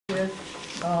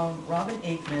Robin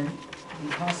Aikman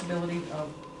the possibility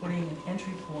of putting an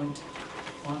entry point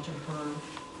onto her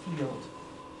field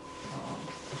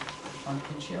on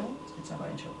Pinch Hill? It's on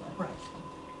Pinch Hill, right? Right.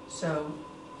 So,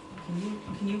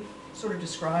 can you sort of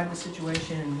describe the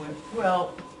situation and what? Well,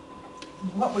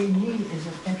 what we need is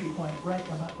an entry point right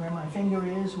about where my finger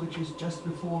is, which is just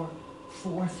before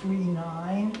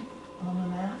 439 on the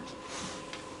map.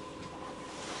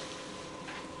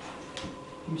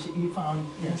 You see, you found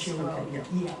Yes, Pinch Hill okay, Road.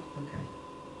 yeah. Yeah.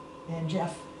 Okay. And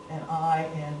Jeff and I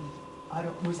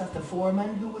don't, was that the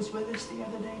foreman who was with us the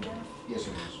other day, Jeff? Yes,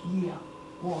 it is. Yeah,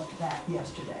 walked that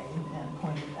yesterday and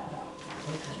pointed that out.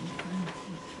 Okay.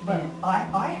 But And-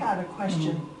 I had a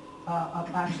question,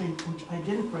 actually, which I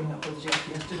didn't bring up with Jeff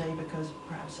yesterday because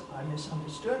perhaps I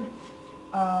misunderstood,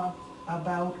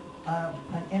 about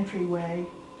an entryway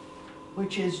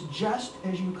which is just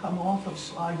as you come off of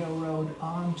Sligo Road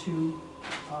onto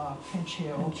Pinch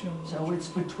Hill. So it's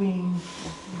between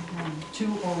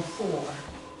 204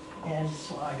 and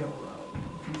Sligo Road,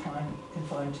 if you can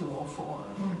find 204.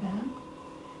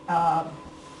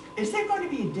 Is there going to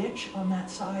be a ditch on that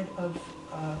side of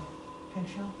Pinch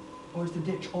Hill? Or is the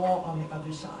ditch all on the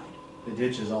other side? The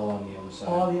ditch is all on the other side.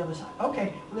 All the other side.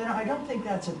 Okay, well then I don't think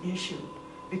that's an issue,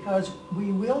 because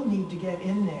we will need to get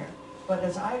in there. But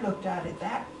as I looked at it,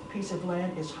 that piece of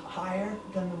land is higher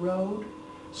than the road,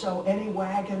 so any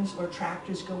wagons or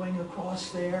tractors going across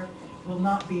there will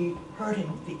not be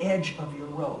hurting the edge of your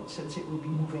road, since it will be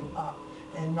moving up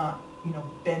and not,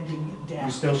 bending it down.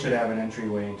 You still should have an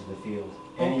entryway into the field.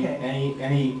 Okay.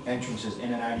 Any entrances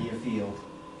in and out of your field,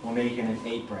 we're making an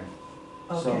apron.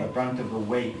 So Okay. the brunt of the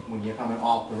weight, when you're coming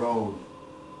off the road,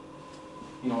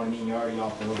 you know what I mean, you're already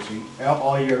off the road. So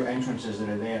all your entrances that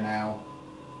are there now,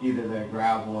 either they're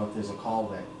gravel or if there's a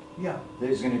culvert, Yeah.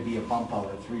 there's gonna be a bump out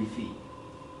of 3 feet.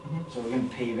 Mhm. So we're gonna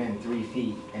pave in 3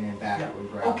 feet and then back Yeah. it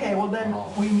with gravel. Okay, well then, and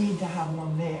all. we need to have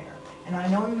one there. And I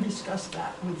know you discussed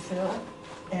that with Phil,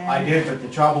 and... I did, but the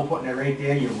trouble putting it right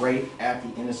there, you're right at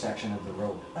the intersection of the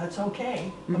road. That's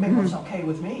okay. I mean, it's okay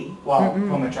with me. Well,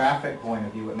 from a traffic point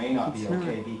of view, it may not be It's not.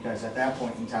 okay, because at that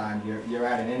point in time, you're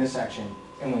at an intersection,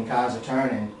 and when cars are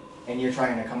turning, and you're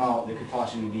trying to come out, there could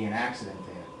possibly be an accident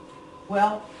there.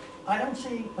 Well, I don't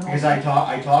see... Because I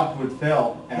talked with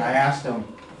Phil, and I Yeah. asked him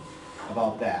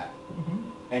about that, Mhm.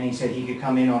 and he said he could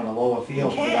come in on the lower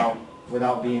field can.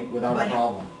 without a But-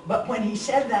 problem. But when he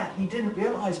said that, he didn't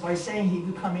realize by saying he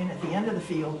could come in at the end of the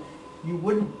field, you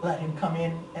wouldn't let him come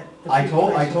in at the... I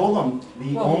told place. him,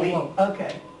 the Whoa, only, whoa.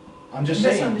 Okay. I'm just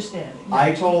saying, Misunderstanding.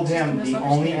 I told Just a him the only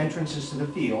misunderstanding. entrances to the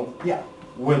field Yeah,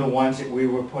 were the ones that we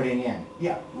were putting in.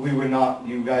 yeah.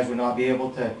 You guys would not be able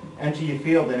to enter your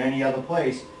field in any other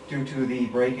place due to the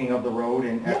breaking of the road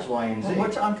and X, Y, and Z. Well,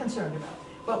 which I'm concerned about.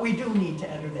 But we do need to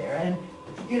enter there. And,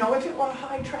 if it were a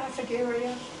high-traffic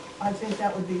area, I think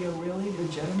that would be a really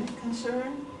legitimate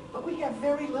concern. But we have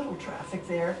very little traffic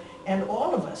there, and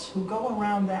all of us who go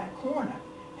around that corner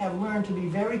have learned to be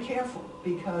very careful,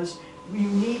 because you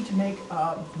need to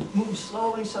move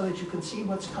slowly so that you can see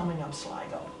what's coming up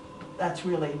Sligo. That's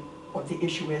really what the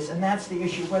issue is, and that's the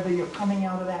issue, whether you're coming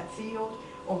out of that field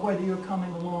or whether you're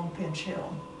coming along Pinch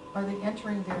Hill. Are they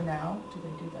entering there now? Do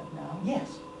they do that now?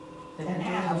 Yes, They've and been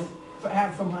doing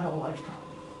have for my whole lifetime.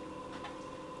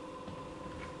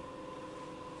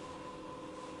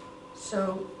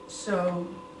 So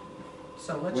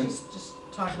let's just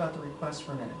talk about the request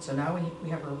for a minute. So now we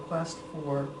have a request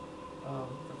for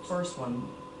the first one,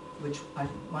 which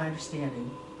my understanding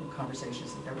from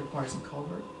conversations that requires a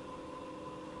culvert.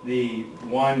 The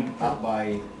one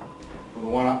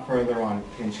up further on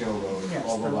Pinch Hill Road, Yes,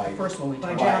 over the by first one we By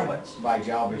talked about. Jalbert's. by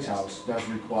Jalbert's Yes. house does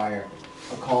require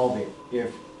a culvert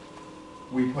if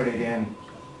we put it in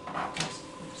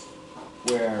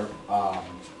where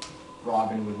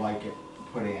Robin would like it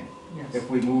put in. Yes. If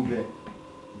we moved it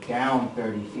down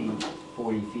 30 feet,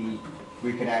 40 feet,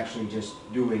 we could actually just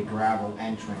do a gravel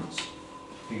entrance,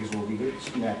 because we'll be good,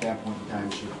 at that point in time,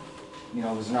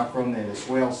 there's enough room there, the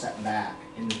swale set back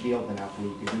in the field enough where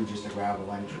you could do just a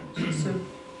gravel entrance. So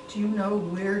do you know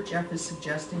where Jeff is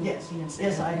suggesting? Yes. he and-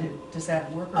 Yes, I do. Does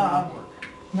that work or not work?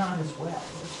 Not as well,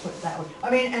 let's put it that way. I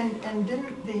mean, and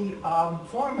didn't the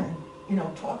foreman,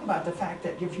 talk about the fact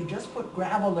that if you just put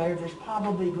gravel there, there's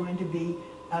probably going to be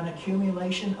an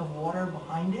accumulation of water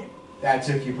behind it? That's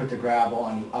if you put the gravel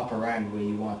on the upper end where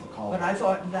you want the culvert. But I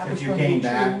thought that was If you going to be came true.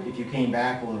 back, if you came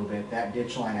back a little bit, that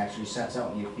ditch line actually sets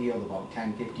out in your field about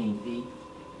 10, 15 feet.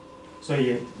 So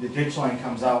the ditch line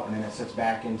comes out and then it sets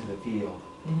back into the field.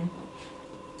 Mhm.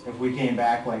 If we came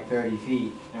back like 30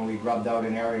 feet and we grubbed out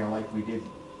an area like we did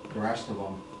the rest of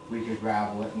them, we could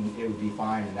gravel it and it would be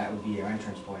fine, and that would be our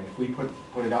entrance point. If we put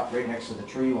it up right next to the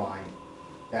tree line,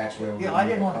 that's where we. Yeah, I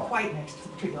didn't want it quite next to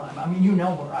the tree line, I mean, you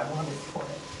know where I wanted to put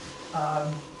it.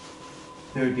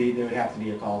 There would have to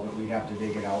be a culvert, we'd have to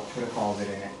dig it out, put a culvert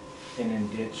in it, and then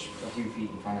ditch a few feet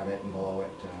in front of it and below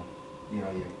it, to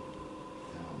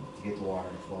get the water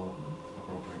to flow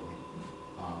appropriately.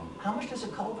 How much does a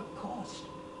culvert cost?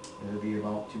 It would be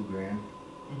about $2,000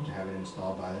 to have it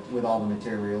installed with all the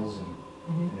materials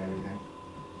and everything.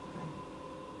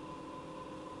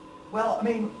 Well, I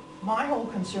mean, my whole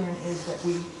concern is that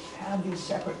we have these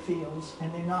separate fields,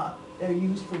 and they're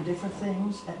used for different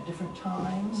things at different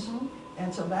times.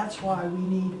 And so that's why we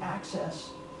need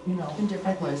access, In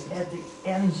different places. at the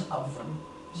ends of them,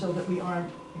 so that we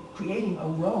aren't creating a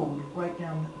road right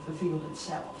down the field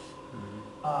itself.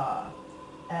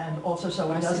 And also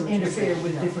so I it see doesn't what you're interfere saying,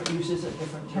 with yeah. different uses at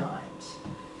different Yeah. times.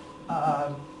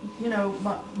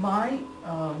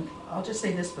 I'll just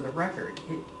say this for the record,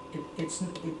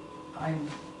 I'm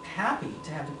happy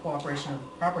to have the cooperation of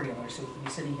property owners who can be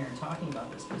sitting here and talking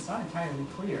about this, but it's not entirely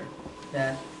clear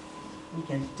that we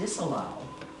can disallow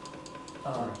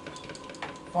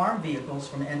farm vehicles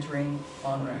from entering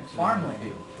on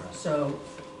farmland. So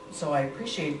I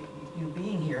appreciate you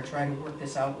being here, trying to work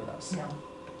this out with us. Yeah.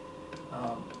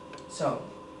 So,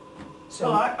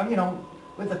 Well,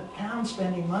 with the town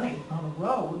spending money on a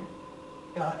road,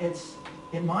 it's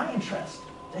in my interest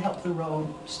to help the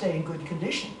road stay in good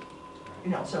condition.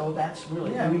 So that's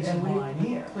really yeah, the reason and why I'm we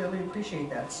here. clearly appreciate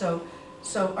that. So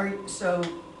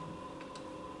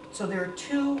there are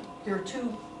two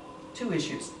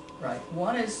issues, right?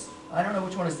 One is, I don't know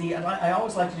which one is I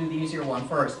always like to do the easier one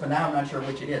first, but now I'm not sure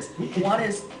which it is.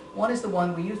 One is the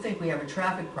one where you think we have a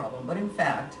traffic problem, but in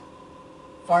fact,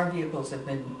 farm vehicles have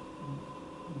been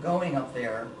going up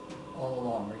there all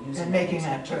along, or using. And making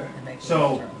that turn. And making that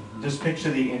So, turn. just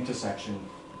picture the intersection.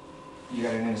 You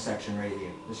got an intersection right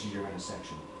here. This is your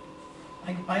intersection.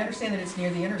 I understand that it's near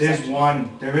the There's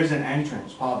intersection. there is an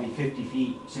entrance, probably 50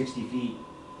 feet, 60 feet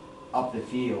up the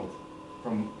field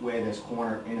from where this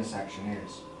corner intersection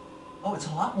is. Oh, it's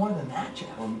a lot more than that, Jeff.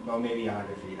 Or maybe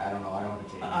 100 feet, I don't know, I don't have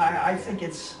to take. I think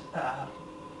it's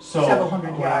So, several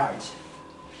hundred what I- yards.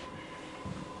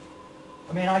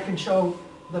 I mean, I can show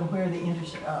them where the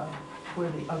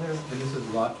other, And this is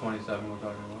lot 27 we're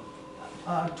talking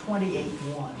about?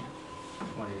 28-1.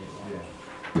 28,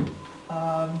 Yeah.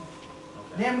 okay.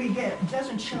 Then we get, it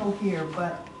doesn't show here,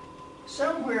 but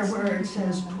somewhere where it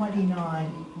says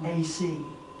 29 AC,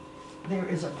 there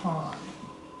is a pond.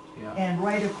 Yeah, And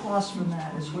right across from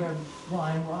that is where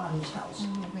Ryan Rodden's house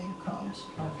comes,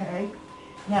 okay?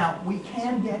 Now, we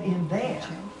can get in there,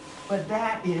 but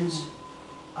that is,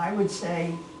 I would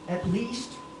say, at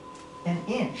least an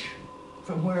inch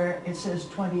from where it says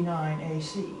 29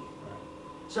 AC. right.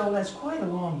 So that's quite a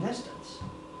long distance.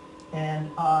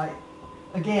 And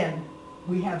again,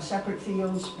 we have separate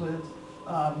fields with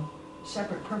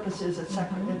separate purposes at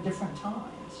different times.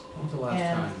 When's the last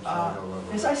And, time Sligo Road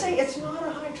was As I say, updated? it's not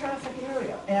a high-traffic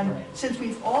area, and Right. since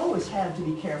we've always had to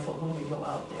be careful when we go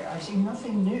out there, I see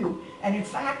nothing new. And in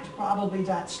fact, probably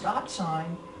that stop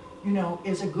sign,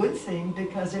 is a good thing,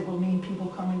 because it will mean people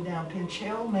coming down Pinch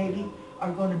Hill maybe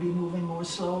are gonna be moving more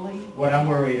slowly. What I'm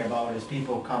worried about is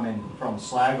people coming from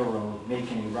Sligo Road,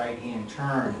 making a right-hand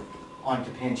turn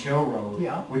onto Pinch Hill Road,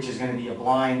 Yeah. which is gonna be a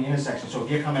blind intersection. So if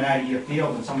you're coming out of your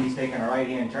field and somebody's taking a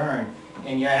right-hand turn,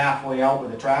 and you're halfway out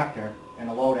with a tractor and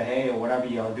a load of hay or whatever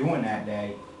you're doing that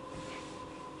day,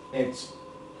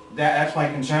 that's my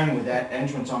concern with that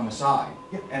entrance on the side.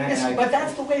 Yeah, And but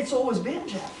that's the way it's always been,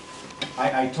 Jeff.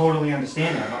 I totally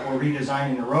understand that, but we're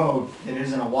redesigning the road. It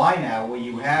isn't a Y now, where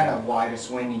you had a wider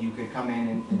swing and you could come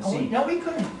in and see. No, we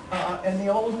couldn't. In the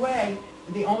old way,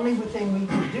 the only thing we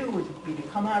could do would be to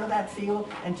come out of that field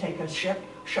and take a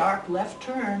sharp left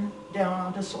turn down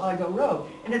onto Sligo Road.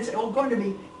 And it's all going to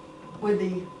be with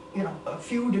a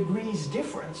few degrees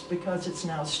difference, because it's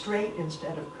now straight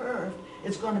instead of curved.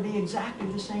 It's going to be exactly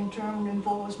the same turn we've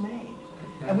always made.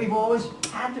 And we've always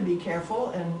had to be careful,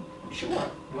 and sure.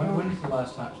 When's the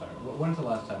last time, when's the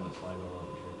last time that Sligo Road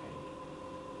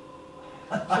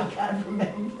was repainted? I can't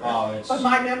remember. Oh, it's, But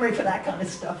my memory for that kind of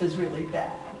stuff is really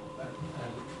bad.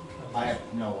 I have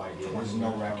no idea, there's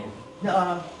no record.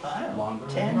 I don't know, Longer?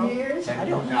 10 years? I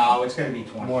don't know. No, it's gonna be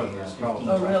 20 More than years, that, probably.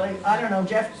 15, Oh, really? I don't know,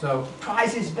 Jeff So,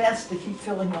 tries his best to keep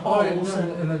filling the oh, holes.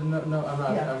 and- no,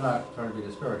 Yeah. I'm not trying to be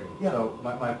disparaging. Yeah. So,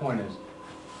 my point is,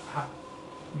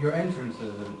 your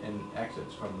entrances and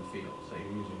exits from the fields that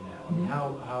you're using now, I mean, Mhm.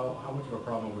 how much of a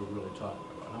problem are we really talking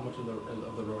about? How much of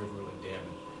the road is really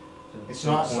damaged? It's To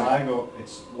the not point- Sligo,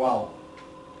 it's, well,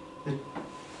 I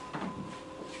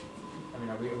mean,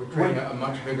 are we creating a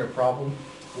much bigger problem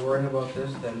worrying about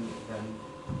this than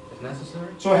is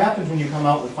necessary? So what happens when you come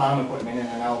out with farm equipment in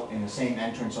and out in the same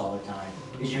entrance all the time,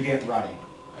 is you get rutting.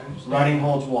 I understand. Rutting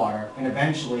holds water and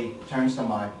eventually turns to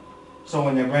mud. So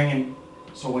when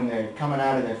they're coming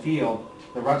out of their field,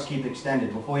 the ruts keep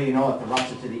extended. Before you know it, the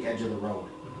ruts are to the edge of the road.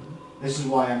 Mhm. This is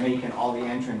why I'm making all the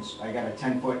entrance, I got a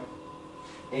 10-foot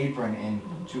apron in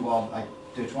to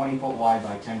 20-foot wide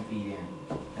by 10 feet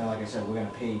in. And like I said, we're gonna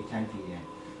pave 10 feet in.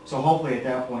 So hopefully at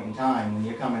that point in time, when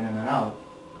you're coming in and out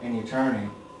and you're turning,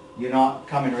 you're not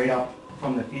coming right up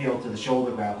from the field to the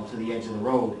shoulder gravel to the edge of the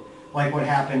road. Like what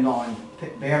happened on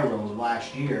Bear Road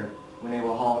last year, when they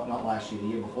were hauling, not last year, the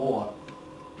year before.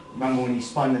 Remember when he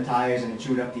spun the tires and it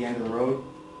chewed up the end of the road,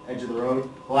 edge of the road?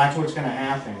 Well, that's what's gonna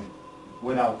happen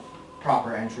without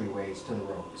proper entryways to the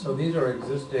road. So these are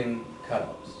existing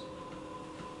cutouts,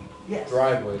 Yes.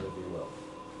 driveways, if you will,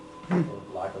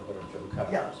 for lack of a better term,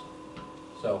 cutouts. Yeah.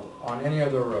 So on any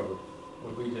other road,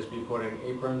 would we just be putting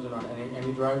aprons in on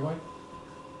any driveway?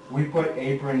 We put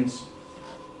aprons.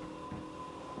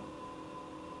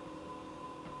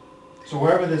 So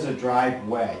wherever there's a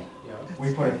driveway, Yeah,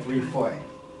 we put a 3-foot,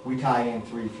 we tie in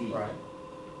 3 feet right,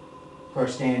 per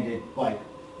standard, like,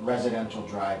 residential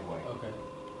driveway. okay.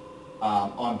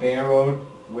 On Bear Road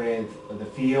with the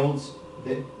fields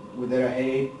that are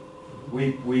hay,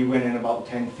 we went in about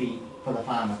 10 feet for the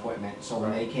farm equipment, so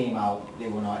when they came out, they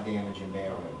were not damaging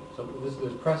Bear Road. So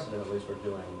there's precedent at least for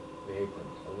doing the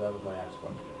aprons, so that was my next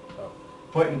question. So,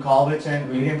 Putting culverts in,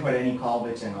 we didn't put any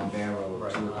culverts in on Bear Road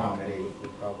right, to accommodate. we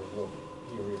probably will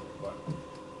be here, but,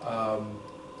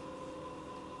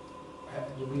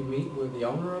 did we meet with the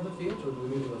owner of the fields, or did we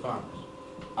meet with the farmers?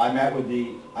 I met with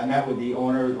the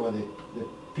owner, or the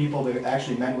people that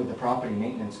actually met with the property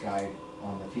maintenance guy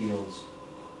on the fields.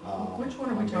 Which one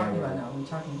are we on Bear talking Road. about now? Are we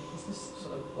talking, is this,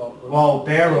 So, Well,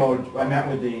 Bear Road, I met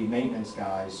with the maintenance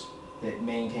guys that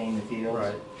maintain the fields.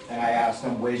 Right, And I asked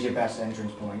them, where's your best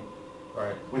entrance point?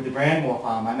 right. With the Brandmore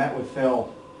Farm, I met with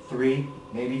Phil 3,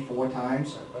 maybe 4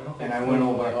 times. I don't think And I Phil's went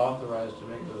really over- authorized to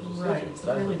make those right, decisions, it's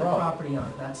that's really the the problem. property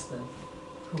owner, that's the,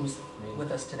 who's I mean,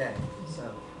 with us today,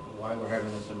 so. why we're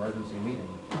having this emergency meeting.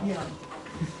 Yeah.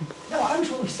 No, I was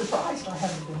really surprised I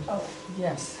hadn't been told.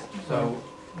 Yes. So,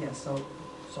 Yes, so,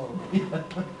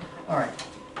 all right.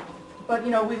 But,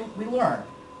 you know, we learn.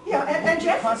 Yeah, and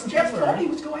Jeff Constantly thought he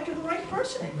learn. was going to the right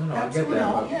person. No, no, I That's, get you that,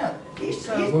 know, but- Yeah. He's,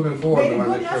 So- he's, moving forward, we made a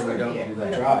wanna good make sure we effort don't here. do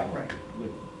that. Try. Right.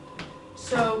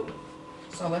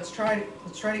 So let's try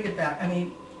to get back, I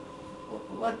mean,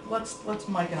 let's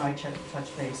Mike and I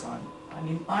touch base on, I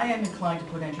mean, I am inclined to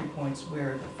put entry points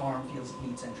where the farm feels it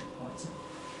needs entry points.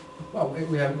 well,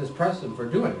 we have this precedent for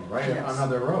doing it, right, Yes. on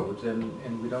other roads,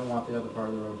 and we don't want the other part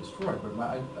of the road destroyed, but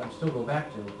I still go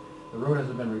back to, the road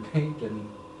hasn't been repaved in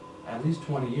at least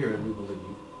 20 years, we believe.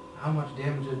 How much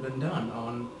damage has been done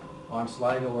on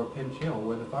Sligo or Pinch Hill,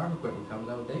 where the farm equipment comes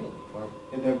out daily, or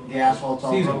And the asphalt's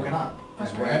all Seasonal. broken up.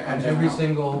 That's where it and comes in every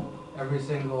and out. every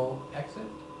single exit?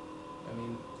 I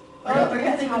mean, Well, Are you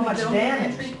depends thinking how we much don't need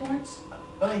damage. entry points?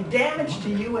 I mean, damage to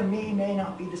you and me may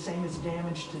not be the same as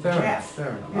damage to fair enough, Jeff. fair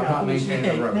enough. You I'm not know, maintaining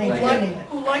the road. I get maintaining it. it.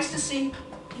 Who likes to see,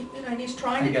 you know, and he's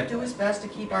trying I to get do that. his best to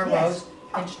keep our Yes.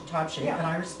 roads in top shape, Yeah. and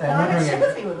I And respect I have wondering if-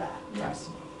 sympathy with that. Yes.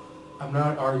 I'm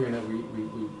not arguing that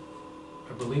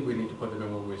I believe we need to put them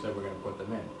in where we said we're gonna put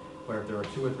them in. But if there are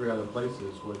 2 or 3 other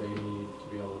places where they need to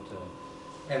be able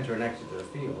to enter and exit their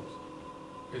fields,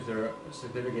 is there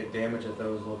significant damage at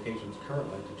those locations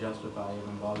currently to justify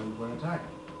even bothering to put a tire?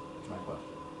 That's my question.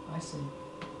 I see.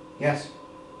 Yes,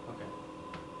 Okay.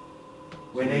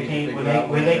 where So we they need to came, figure where out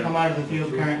they whether come out of the the field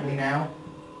truth- currently now,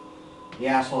 the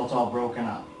asphalt's all broken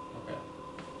up. Okay.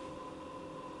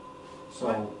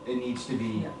 So it needs to be,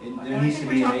 Yeah. there And I needs to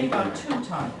think be we're an talking about apron. 2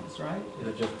 tie-ins, right? Is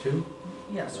it just 2?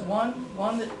 Yes, Right.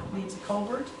 one that needs a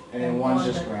culvert. And then one's one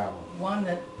just that- gravel. One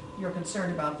that you're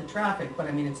concerned about the traffic, but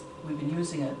I mean, we've been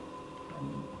using it, I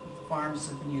mean, the farms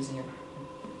have been using it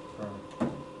For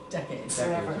decades.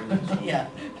 Forever. decades? Yeah,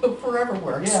 forever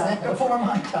works. Yeah, before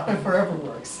my time. Forever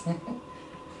works.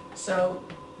 So,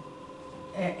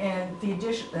 and the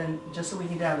addition, and just so we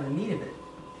get out of the meat of it,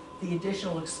 the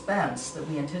additional expense that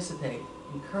we anticipate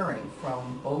incurring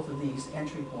from both of these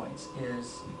entry points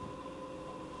is,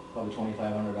 Probably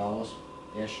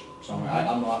 $2,500-ish, somewhere. I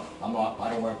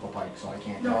don't work for Pike, so I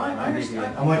can't. no, tell I you.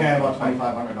 understand. I'm looking at about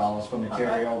 $2,500 for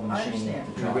material, the I machine,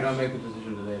 understand. the If we don't trucks. make the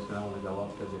decision today, it's gonna only go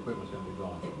up because the equipment's gonna be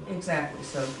gone. Exactly,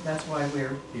 so that's why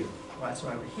we're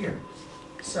here.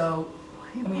 So,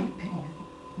 I mean,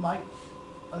 Mike,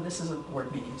 this is a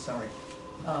board meeting, sorry.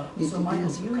 So Michael,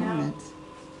 do you have,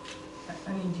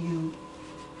 I mean, do you,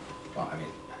 Well, I mean,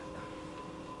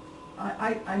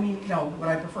 I mean, no, would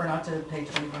I prefer not to pay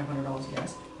 $2,500,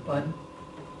 yes, but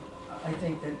I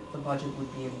think that the budget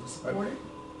would be able to support it.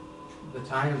 The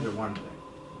tie-ins are one thing,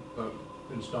 but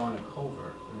installing a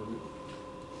culvert, I mean,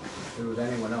 if it was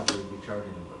anyone else, we'd be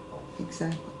charging them for the culvert.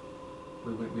 Exactly.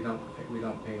 We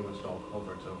don't pay to install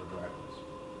culverts over driveways,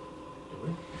 do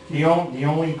we? The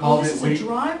only Oh, culvert this is a we,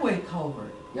 driveway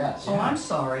culvert. yes. Oh, I'm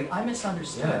sorry, I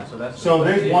misunderstood. Yeah, so that's. So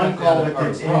there's that's one the other culvert part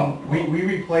of that's the problem. in, we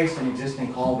replaced an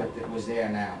existing culvert that was there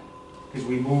now. Because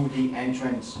we moved the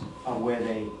entrance of where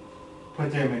they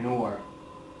put their manure.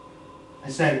 I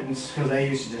said, because they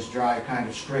used to just drive kind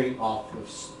of straight off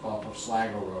of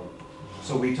Sligo Road.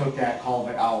 So we took that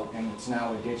culvert out and it's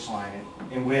now a ditch line.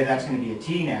 And where that's gonna be a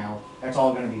T now, that's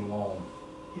all gonna be loam.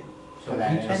 Yeah. So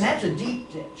that is. And that's a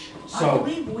deep ditch. I So,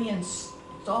 believe we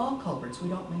install culverts, we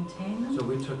don't maintain them? So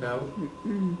we took out,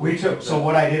 we took, so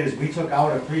what I did is we took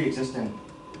out a pre-existing,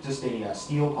 just a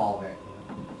steel culvert.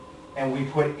 And we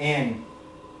put in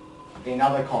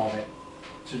another culvert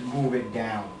to move it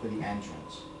down for the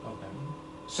entrance. okay,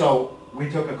 So we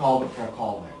took a culvert per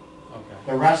culvert. okay.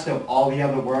 The rest of all the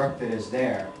other work that is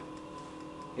there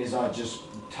is just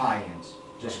tie-ins,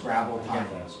 just gravel I get that.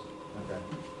 tie-ins. Okay.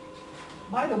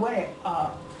 By the way,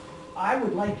 I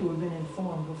would like to have been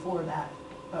informed before that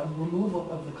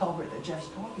removal of the culvert that Jeff's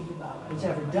talking about was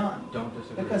ever done. Don't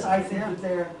disagree. Because I think that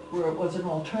there was an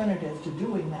alternative to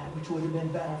doing that, which would have been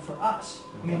better for us.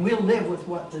 I mean, we'll live with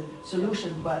what the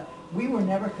solution, but we were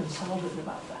never consulted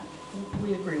about that.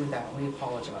 We agree with that, we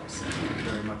apologize,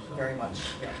 Very much so. very much,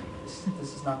 yeah.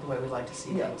 This is not the way we like to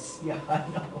see things Yeah, I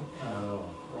know. Oh,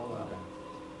 roll out. okay.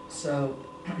 So,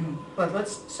 but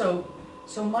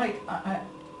so Mike,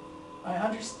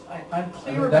 I'm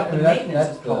clear about the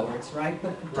maintenance of culverts, right?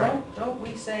 But Right. don't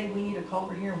we say we need a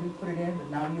culvert here and we put it in, but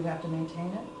now you have to maintain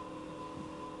it?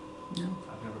 No,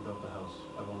 I've never built a house,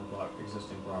 I've only bought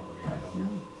existing property, I don't know.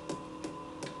 no.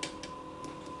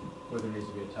 Whether there needs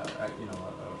to be a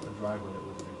driveway that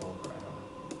would be a culvert, I don't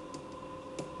know.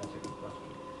 That's a good question.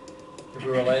 If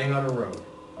we were laying on a road,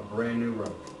 a brand new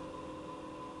road,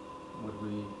 would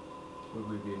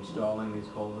we be installing these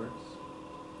culverts?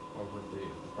 Or would the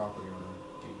property owner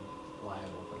be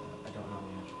liable for that? I don't know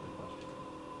the answer to the question.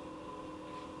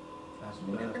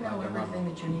 You never That's my know dilemma. everything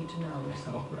that you need to know,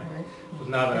 know, right. right? It was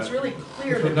not It's a, really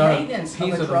clear this that was not a maintenance of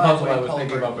piece a of the puzzle I driveway was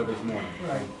thinking about culvert. for this morning.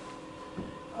 Right.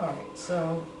 All right,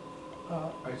 so,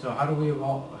 All right, so how do we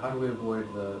avoid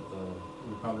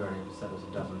we probably already said this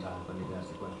a dozen times, but I need to ask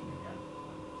the question again.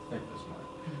 I think this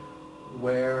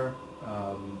morning.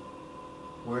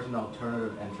 Where's an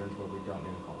alternative entrance where we don't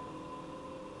need a culvert?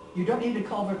 You don't need a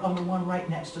culvert on the one right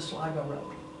next to Sligo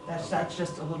Road. That's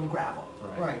just a little gravel.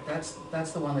 right, that's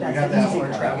the one that. That's got the that easy one.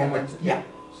 gravel. That one would- Yeah,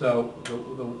 So,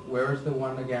 where's the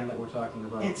one again that we're talking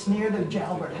about? it's near the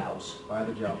Jalbert house. By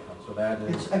the Jalbert house, so that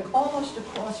is, It's almost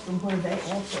across from where they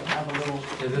also have a little.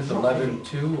 is this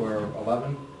 11-2 or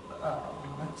 11,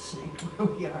 Let's see where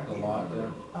we are the here. lot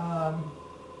there?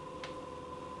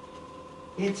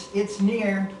 It's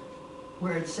near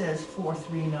where it says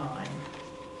 439.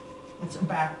 It's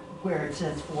back where it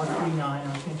says 439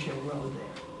 on Pinch Hill Road there.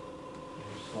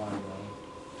 Here's Sligo,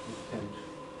 here's Pinch.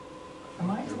 Am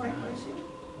I at the right place here?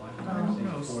 Why I am I don't seeing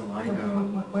know, 4?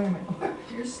 Sligo. Wait a minute.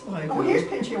 Here's Sligo. Oh, here's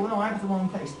Pinch Hill. No, I'm at the wrong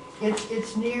place.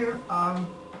 It's near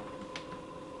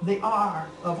the R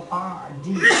of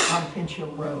RD on Pinch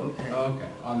Hill Road. Okay. Okay,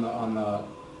 on the.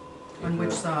 On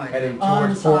which side? Heading On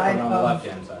towards the Portland side on the of-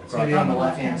 left-hand side. It's gonna be On on the the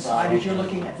left-hand left-hand side side. as you're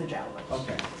looking at the Jalberts.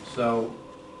 Okay, so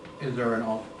is there an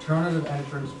alternative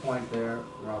entrance point there,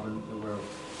 Robin,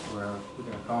 where we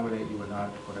can accommodate you and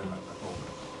not put in a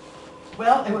culvert?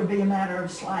 Well, it would be a matter of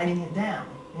sliding it down,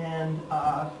 and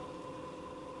I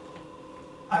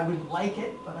would like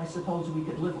it, but I suppose we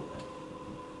could live with it.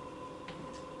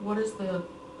 What is the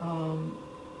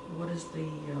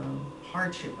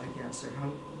hardship, I guess, or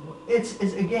how, It's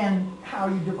again, how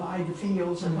you divide the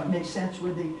fields and what makes sense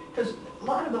with the, because a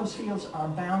lot of those fields are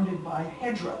bounded by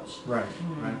hedgerows. Right,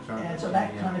 Mhm. right. And so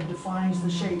that kind of defines the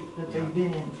shape that they've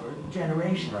been in for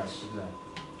generations. Right, exactly.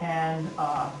 And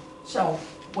so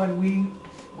what we've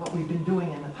been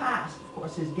doing in the past, of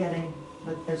course, is getting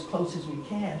as close as we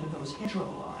can to those hedgerow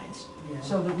lines yeah.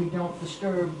 so that we don't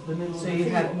disturb the middle of So the you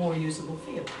field. have more usable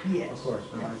field. Yes. Of course,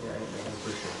 no, Yeah. I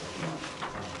appreciate that.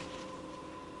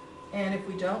 And if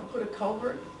we don't put a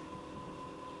culvert,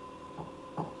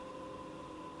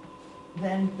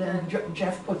 Then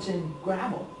Jeff puts in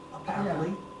gravel,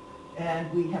 apparently,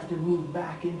 and we have to move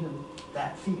back into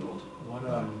that field. What,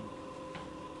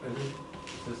 is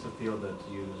this a field that's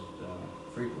used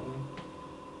frequently?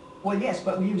 Well, yes,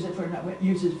 but we use it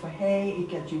for hay, it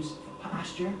gets used for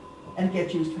pasture, and it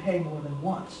gets used for hay more than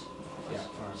once, of Yeah,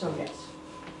 all right. So yes.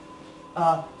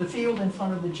 The field in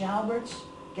front of the Jalberts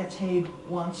gets hayed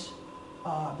once,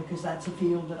 because that's a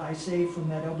field that I save for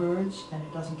meadow birds, and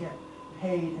it doesn't get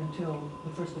hayed until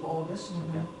the 1st of August.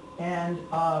 Okay. And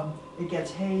it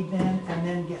gets hayed then, and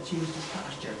then gets used as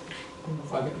pasture in the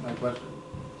fall. Okay, my question,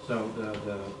 so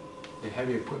the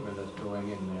heavy equipment that's going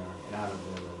in there and out of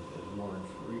there is more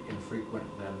infrequent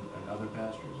than in other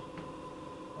pastures?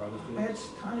 Or other fields? It's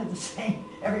kind of the same,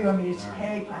 everywhere, I mean, it's All right.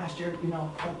 hay, pasture, you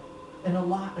know, but in a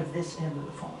lot of this end of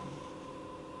the farm.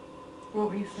 What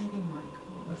were you thinking, Mike?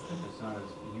 What was the- It's not as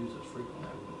used as frequently,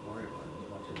 I wouldn't worry about it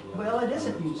as much as the other. Well, it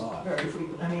isn't other used spots. very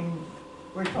frequent, I mean,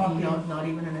 we're You talking, know, not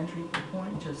even an entry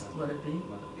point, just let it be?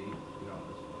 Let it be, you know,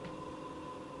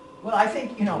 well, I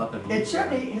think, you know, Let them it use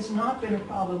certainly that. has not been a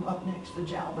problem up next to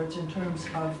Jalbert's in terms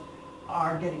of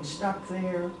our getting stuck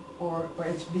there, or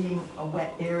it's being a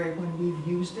wet area when we've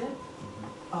used it.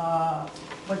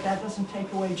 But that doesn't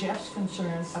take away Jeff's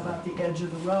concern about the edge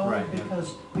of the road, Right, yeah.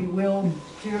 because we will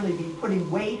clearly be putting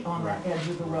weight on that edge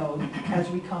of the road as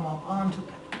we come up onto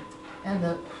it. And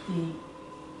the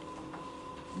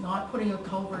not putting a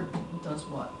culvert does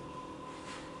what?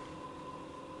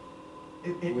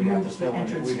 It We'd have to moves the fill in,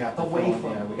 entrance we'd have to away fill in,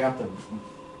 from yeah, it. we'd have to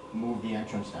move the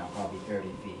entrance down probably 30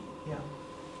 feet. Yeah.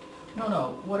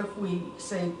 No, what if we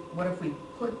say, what if we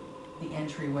put the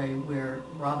entryway where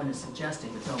Robin is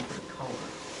suggesting, but don't put a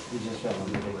culvert? We just fill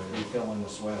in, we fill in the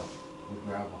swale with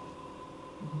gravel.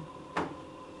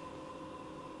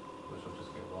 which will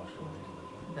just get washed away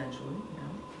anyway. Eventually, yeah.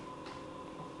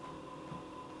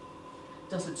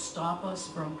 Does it stop us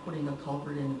from putting a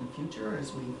culvert in the future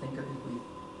as we think of, if we,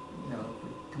 you know, if we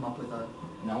come up with a,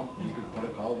 No, you could put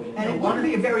a culvert in. And it wouldn't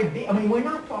be a very big, I mean, we're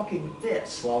not talking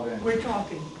this. 12 inch. We're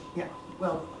talking, yeah,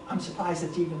 well, I'm surprised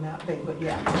it's even that big, but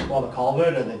yeah. Well, the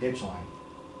culvert or the ditch line?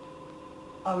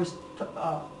 I was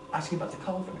asking about the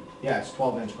culvert, Yeah, it's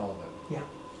 12-inch culvert. yeah.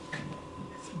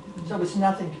 So it's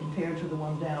nothing compared to the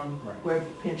one down Right. where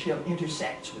Pinch Hill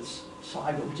intersects with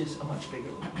Sligo, which is a much bigger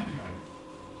one.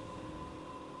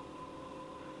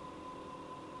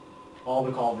 All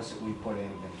the culverts that we put in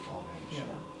have been 12-inch. Yeah.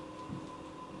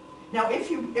 Now,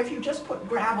 if you just put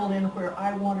gravel in where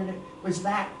I wanted it, was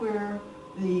that where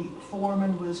the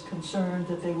foreman was concerned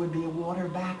that there would be a water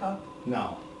backup?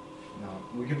 No,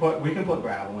 we can put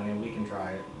gravel in and we can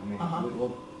try it. I Uh-huh. mean,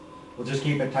 we'll just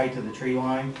keep it tight to the tree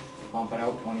line, bump it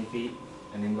out 20 feet,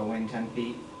 and then go in 10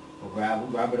 feet. We'll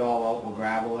grab it all out, we'll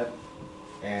gravel it,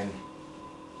 and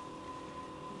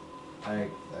I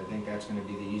think that's gonna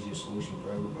be the easiest solution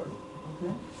for everybody,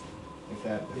 Okay. if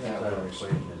that The other side of the works.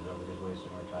 equation is that we're just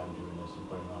wasting our time doing this and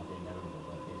putting off the inevitable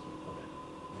that needs to be put in.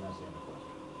 And that's the other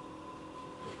question.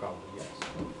 So probably yes.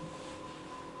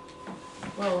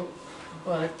 well,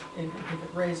 but if it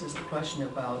raises the question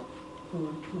about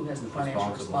who has the Who's financial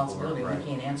responsible for it, responsibility, we right.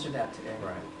 can't answer that today.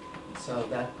 Right. So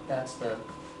that's the,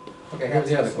 Okay, here's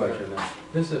the other That's the question then.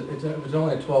 This is, it's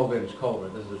only a 12-inch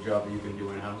culvert. This is a job that you can do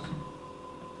in-house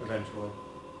eventually,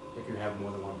 if you have more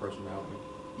than one person to help you.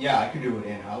 Yeah, I could do it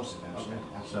in-house eventually, Okay,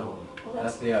 absolutely. well, That's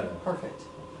that's the other. perfect.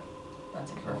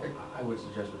 That's So perfect. I would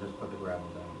suggest we just put the gravel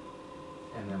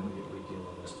down, and then we deal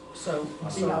with it. So,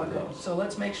 See how it goes. so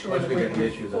let's make sure Once that we get the we're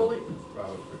issues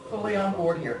fully on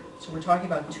board here. So we're talking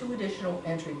about 2 additional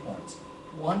entry points.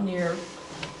 One near,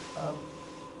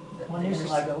 One near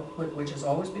Sligo. which has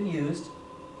always been used.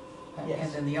 And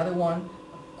Yes. then the other one,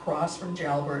 across from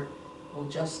Jalbert, will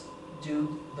just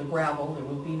do the gravel, there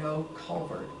will be no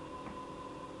culvert.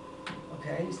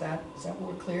 Okay, is that what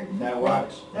we're clear? That Well,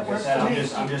 works. that Like I works said, for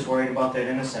me. I'm just worried about that So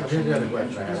intersection. here's the other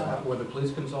question I Yeah. have. Were the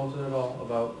police consulted at all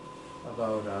about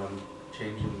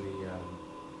changing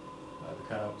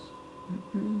the cutouts?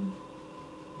 Mm,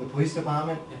 The police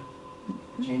department,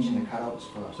 changing the cutouts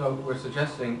for, So we're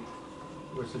suggesting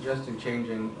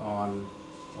changing on,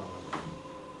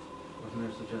 wasn't there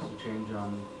a suggested change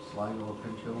on Sligo or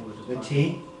Pinch Hill, which is the fine?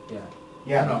 T? Yeah.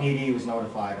 Yeah, the No. PD was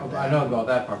notified of that. I know about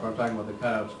that part, but I'm talking about the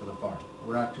cutouts for the farm.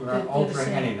 We're not They're the altering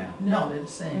same. any now. No, they're the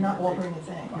same. You're not They- altering a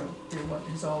thing. They're what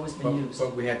has always been used.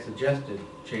 But we had suggested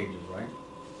changes, right?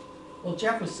 Well,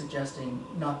 Jeff was suggesting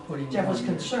not putting. Jeff was one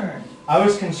near- concerned. I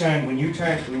was concerned, when you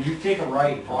take a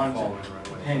right onto Following the right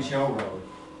way. Pinch Hill Road,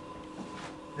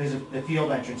 there's the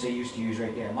field entrance they used to use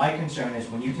right there. My concern is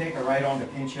when you take a right onto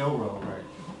Pinch Hill Road, Right.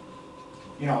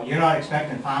 you know, you're not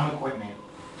expecting farm equipment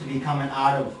to be coming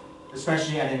out of,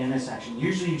 especially at an intersection.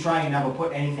 Usually you try and never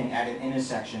put anything at an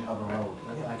intersection of a road.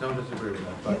 I don't disagree with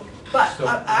that, but. But So-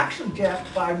 actually,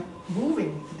 Jeff, by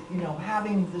moving, you know,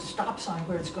 having the stop sign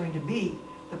where it's going to be,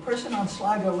 the person on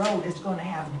Sligo Road is going to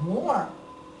have more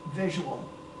visual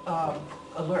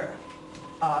alert.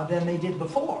 than they did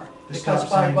before. The Because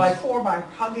stop by signs.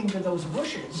 hugging to those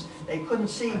bushes, they couldn't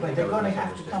see, I but think they're that was gonna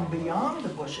have to come misunderstanding. beyond the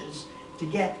bushes to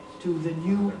get to the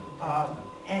new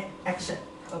exit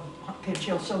of Pinch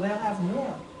Hill, so they'll have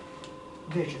more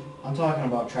vision. I'm talking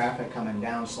about traffic coming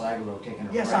down Sligo Road, taking a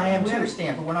right. Yes, I am We too.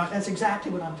 understand, but we're not, That's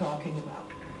exactly what I'm talking about.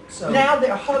 so. Now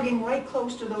they're hugging right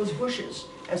close to those bushes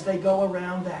as they go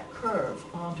around that curve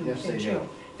onto Yes, they Pinch do. Hill.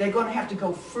 They're gonna have to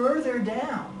go further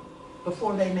down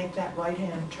before they make that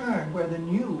right-hand turn where the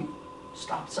new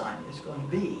stop sign is gonna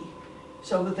be,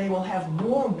 so that they will have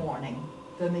more warning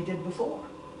than they did before.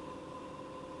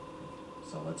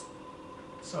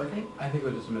 So I think, I think it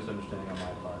was just a misunderstanding on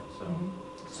my part, so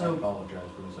I so, apologize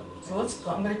for misunderstanding. so let's,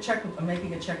 I'm gonna check, I'm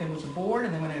making a check-in with the board,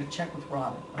 and then I'm gonna check with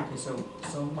Robin. Okay,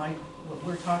 so Mike, what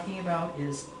we're talking about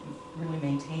is really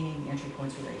maintaining the entry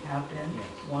points where they have been. Yes.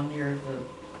 One near the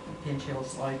Pinch Hill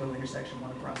Sligo intersection,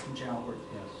 one across from Jalworth,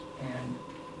 Yes, and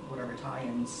whatever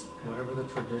tie-ins. whatever the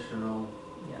traditional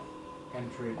Yeah,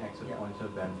 entry and exit Yeah. points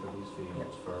have been for these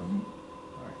fields for Mhm.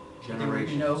 all right. There would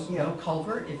be generations. no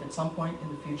culvert, if at some point in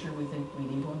the future we think we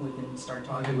need one, we can start I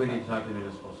talking think we about need to talk to the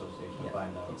municipal association Yeah, to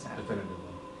find out exactly.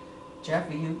 definitively. Jeff,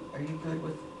 are you good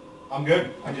with? I'm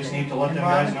good, I just need to let And them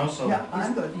guys Robin? know, so. Yeah,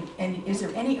 I'm good. And is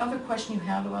there any other question you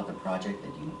have about the project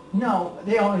that you? No,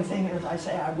 the only thing is, I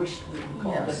say, I wish we had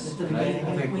called it Yes. at the And I beginning.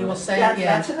 think We we're- will say That- again.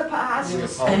 That's in the past. We We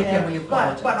apologize. we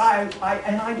But apologize.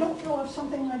 I don't know if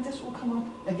something like this will come up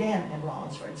again in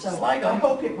Rollinsford, so Sligo. I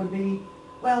hope it would be,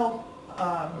 well,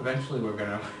 Eventually, we're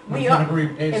gonna We are-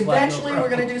 repay Sligo Eventually, we're Road.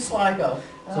 gonna do Sligo.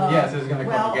 So yes, it's gonna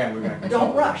well, come again, we're gonna.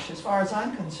 don't rush, as far as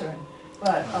I'm concerned.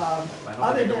 But I don't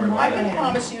other think than we're my I can end,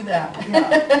 promise you that.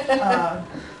 yeah,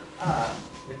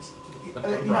 It's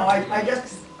you know, I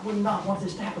just would not want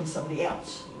this to happen to somebody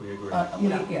else. We agree. You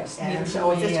know, Yes, and neither so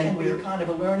do if this we, can and be we're, kind of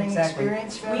a learning exactly.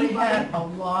 experience for We everybody. had a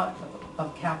lot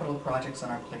of capital projects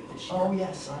on our plate this year. Oh,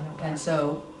 yes, I know And that.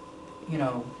 so, you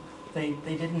know, they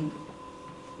didn't,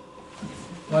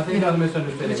 Well, I think you know, another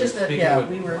misunderstanding it's is just that, speaking yeah, with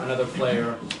we were- another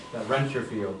player that rents your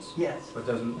fields, Yes. but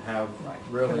doesn't have Right.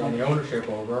 really any ownership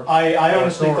over. I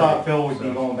honestly Authority, thought Phil would be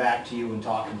so. going back to you and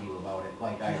talking to you about it,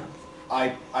 like, Yeah.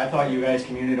 I thought you guys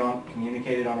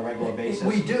communicated on a regular basis.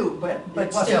 We do, but But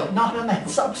it still. wasn't, not on that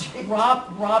subject.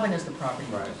 Robin is the property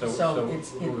owner. Right, so So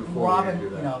it's, moving forward, we Robin, do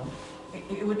that. you know,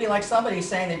 it would be like somebody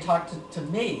saying they talked to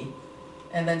me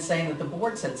and then saying that the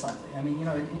board said something. I mean, you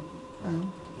know,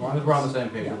 As long as we're on the same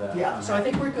page with that. Yeah. I'm so I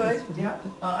think we're good. Yeah,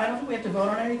 I don't think we have to vote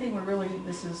on anything. We're really,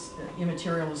 this is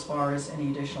immaterial as far as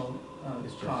any additional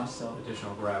It's just costs, so.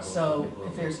 additional gravel. So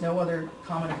if there's no other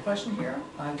comment or question here,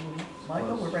 I will,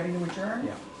 Michael, we're ready to adjourn?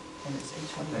 Yeah, And it's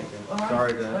thank 8:28. you. All right.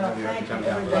 Sorry to Well, have you have to thank come you,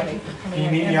 down. everybody. Thank you for coming Can you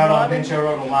in. meet me And out on Robin, Pinch Hill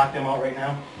Road and lock them out right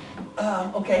now?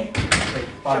 okay, Take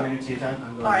 5 minutes of your time? I'm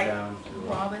All going right. down to.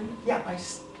 Robin, Yeah.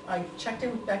 I checked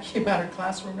in with Becky about her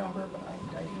classroom number, but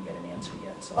I didn't get an answer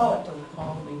yet, so I'll have to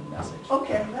call and leave a message.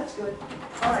 okay, that's good.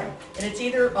 All right. And it's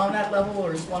either on that level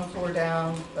or it's one floor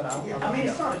down, but I'll. I mean,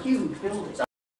 it's not a huge building.